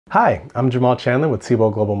Hi, I'm Jermal Chandler with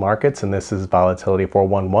Cboe Global Markets, and this is Volatility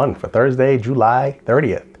 411 for Thursday, July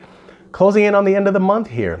 30th. Closing in on the end of the month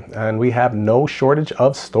here, and we have no shortage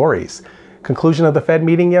of stories. Conclusion of the Fed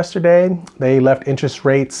meeting yesterday, they left interest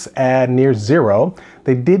rates at near zero.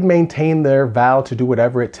 They did maintain their vow to do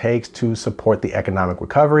whatever it takes to support the economic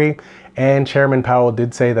recovery, and Chairman Powell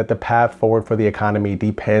did say that the path forward for the economy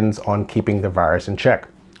depends on keeping the virus in check,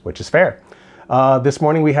 which is fair. This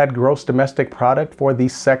morning we had gross domestic product for the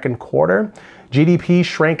second quarter. GDP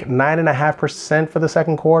shrank 9.5% for the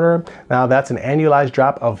second quarter. Now that's an annualized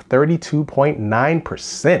drop of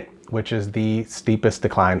 32.9%, which is the steepest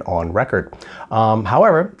decline on record.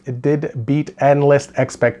 However, it did beat analyst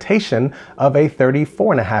expectation of a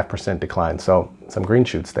 34.5% decline. So some green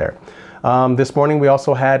shoots there. This morning, we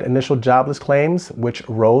also had initial jobless claims, which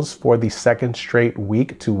rose for the second straight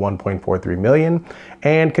week to 1.43 million,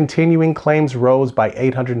 and continuing claims rose by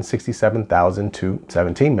 867,000 to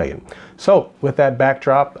 17 million. So with that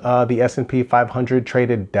backdrop, the S&P 500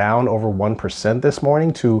 traded down over 1% this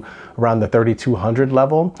morning to around the 3,200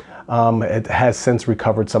 level. It has since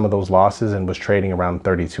recovered some of those losses and was trading around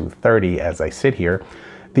 3,230 as I sit here.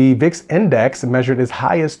 The VIX Index measured as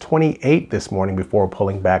high as 28 this morning before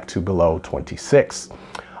pulling back to below 26.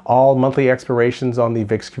 All monthly expirations on the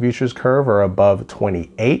VIX futures curve are above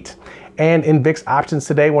 28. And in VIX options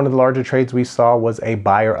today, one of the larger trades we saw was a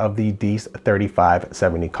buyer of the DEES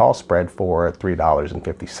 3570 call spread for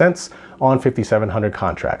 $3.50 on 5,700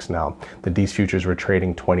 contracts. Now, the DEES futures were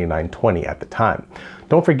trading 29.20 at the time.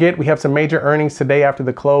 Don't forget, we have some major earnings today after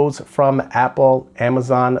the close from Apple,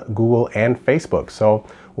 Amazon, Google, and Facebook. So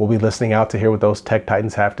we'll be listening out to hear what those tech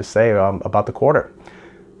titans have to say about the quarter.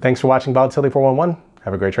 Thanks for watching Volatility 411.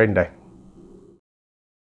 Have a great trading day.